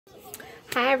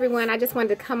Hi everyone, I just wanted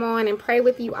to come on and pray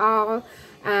with you all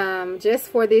just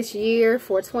for this year,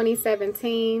 for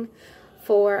 2017,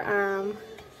 for, I'm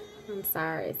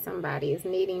sorry, somebody is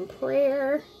needing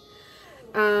prayer.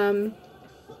 We're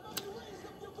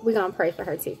going to pray for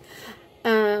her too.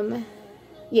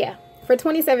 Yeah, for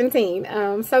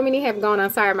 2017, so many have gone on.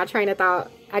 Sorry, my train of thought.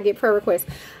 I get prayer requests.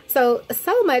 So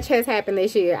much has happened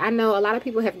this year. I know a lot of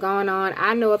people have gone on.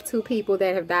 I know of 2 people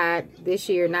that have died this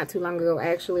year, not too long ago,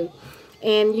 actually.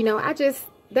 And, you know,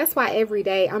 that's why every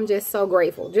day I'm just so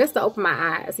grateful just to open my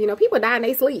eyes. You know, people die and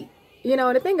they sleep. You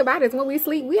know, the thing about it is when we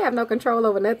sleep, we have no control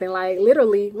over nothing. Like,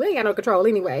 literally, we ain't got no control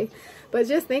anyway. But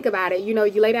just think about it. You know,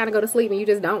 you lay down and go to sleep and you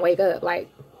just don't wake up. Like,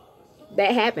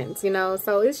 that happens, you know.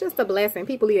 So it's just a blessing.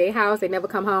 People leave their house, they never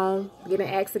come home, get in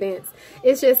accidents.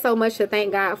 It's just so much to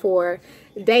thank God for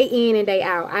day in and day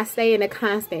out. I stay in a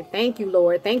constant thank you,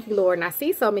 Lord. Thank you, Lord. And I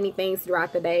see so many things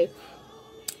throughout the day.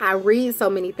 I read so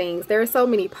many things. There are so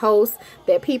many posts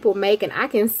that people make, and I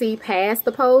can see past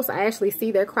the posts. I actually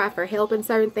see their cry for help in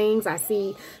certain things. I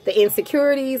see the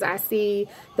insecurities. I see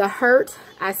the hurt.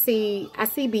 I see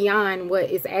beyond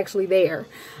what is actually there.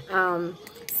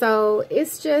 So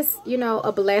it's just, you know,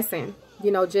 a blessing, you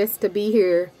know, just to be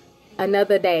here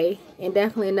another day and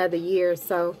definitely another year.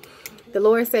 So the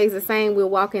Lord says the same. We'll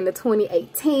walk into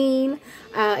 2018 in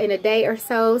a day or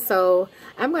so. So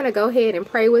I'm going to go ahead and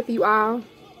pray with you all.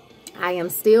 I am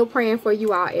still praying for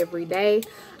you all every day.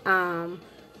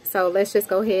 So let's just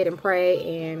go ahead and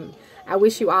pray. And I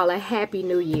wish you all a happy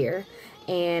new year.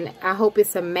 And I hope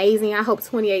it's amazing. I hope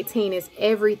 2018 is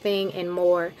everything and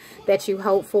more that you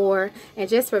hope for. And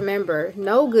just remember,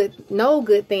 no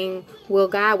good thing will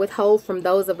God withhold from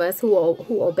those of us who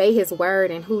obey his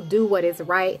word and who do what is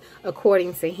right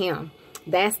according to him.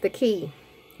 That's the key.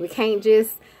 We can't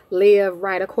just live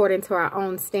right according to our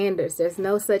own standards. There's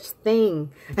no such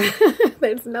thing.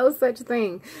 There's no such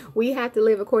thing. We have to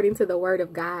live according to the word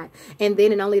of God. And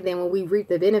then and only then when we reap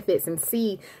the benefits and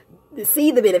see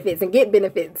the benefits and get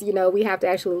benefits, you know, we have to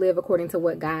actually live according to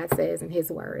what God says in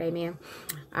his word. Amen.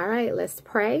 All right, let's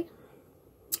pray.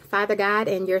 Father God,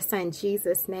 in your son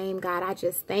Jesus' name, God, I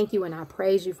just thank you and I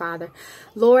praise you, Father.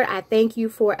 Lord, I thank you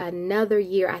for another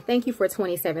year. I thank you for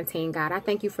 2017, God. I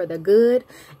thank you for the good,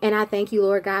 and I thank you,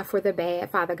 Lord God, for the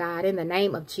bad, Father God. In the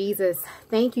name of Jesus,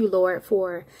 thank you, Lord,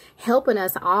 for helping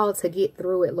us all to get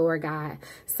through it, Lord God.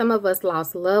 Some of us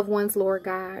lost loved ones, Lord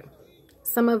God.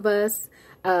 Some of us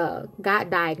got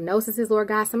diagnoses, Lord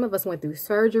God. Some of us went through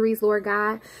surgeries, Lord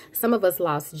God. Some of us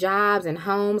lost jobs and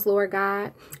homes, Lord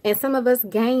God. And some of us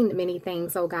gained many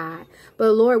things, oh God.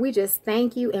 But Lord, we just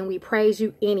thank you and we praise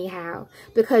you anyhow,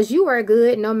 because you are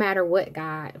good no matter what,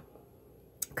 God.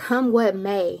 Come what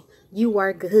may. You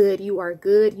are good. You are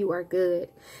good. You are good.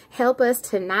 Help us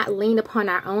to not lean upon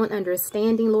our own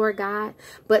understanding, Lord God,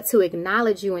 but to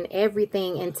acknowledge you in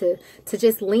everything and to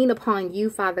just lean upon you,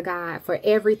 Father God, for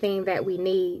everything that we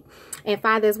need. And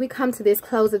Father, as we come to this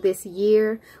close of this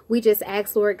year, we just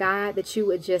ask, Lord God, that you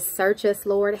would just search us,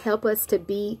 Lord. Help us to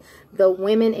be the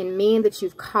women and men that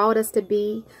you've called us to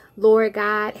be. Lord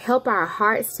God, help our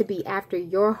hearts to be after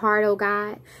your heart, oh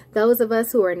God. Those of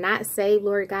us who are not saved,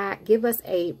 Lord God, give us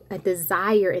a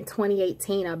desire in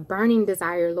 2018, a burning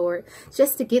desire, Lord,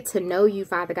 just to get to know you,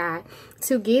 Father God,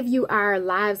 to give you our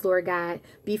lives, Lord God,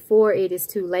 before it is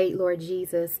too late, Lord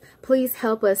Jesus. Please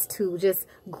help us to just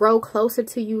grow closer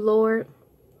to you, Lord.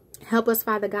 Help us,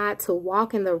 Father God, to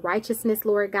walk in the righteousness,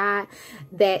 Lord God,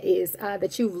 that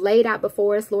you've laid out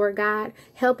before us, Lord God.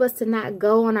 Help us to not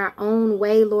go on our own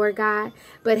way, Lord God,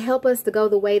 but help us to go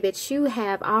the way that you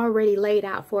have already laid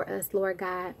out for us, Lord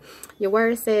God. Your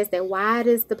word says that wide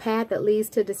is the path that leads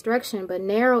to destruction, but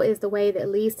narrow is the way that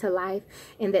leads to life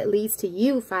and that leads to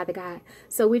you, Father God.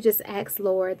 So we just ask,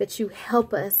 Lord, that you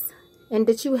help us. And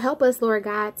that you help us, Lord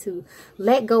God, to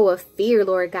let go of fear,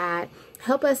 Lord God.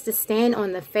 Help us to stand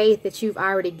on the faith that you've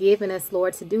already given us,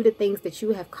 Lord, to do the things that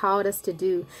you have called us to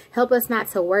do. Help us not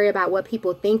to worry about what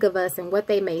people think of us and what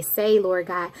they may say, Lord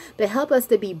God, but help us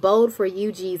to be bold for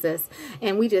you, Jesus.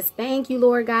 And we just thank you,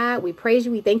 Lord God. We praise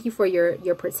you. We thank you for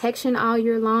your protection all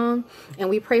year long. And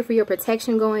we pray for your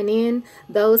protection going in.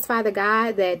 Those, Father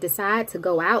God, that decide to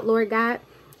go out, Lord God,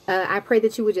 I pray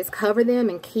that you would just cover them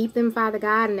and keep them, Father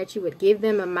God, and that you would give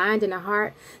them a mind and a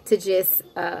heart to just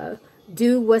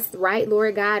do what's right,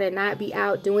 Lord God, and not be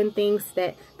out doing things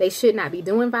that they should not be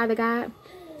doing, Father God.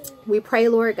 We pray,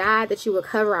 Lord God, that you would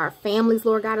cover our families,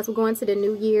 Lord God, as we go into the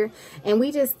new year. And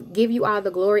we just give you all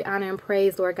the glory, honor, and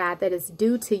praise, Lord God, that is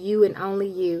due to you and only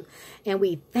you. And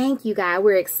we thank you, God.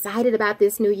 We're excited about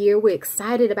this new year. We're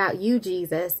excited about you,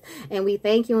 Jesus. And we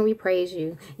thank you and we praise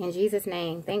you. In Jesus'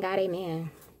 name, thank God,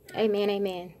 amen. Amen,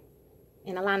 amen.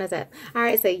 And Alana's up. All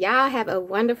right, so y'all have a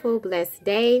wonderful, blessed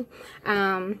day.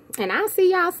 And I'll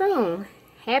see y'all soon.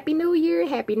 Happy New Year.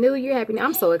 Happy New Year. Happy New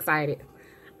I'm so excited.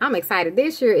 I'm excited.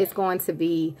 This year is going to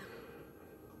be,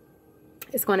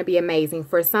 it's going to be amazing.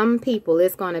 For some people,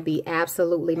 it's going to be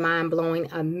absolutely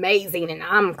mind-blowing, amazing. And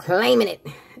I'm claiming it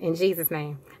in Jesus'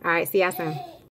 name. All right, see y'all soon.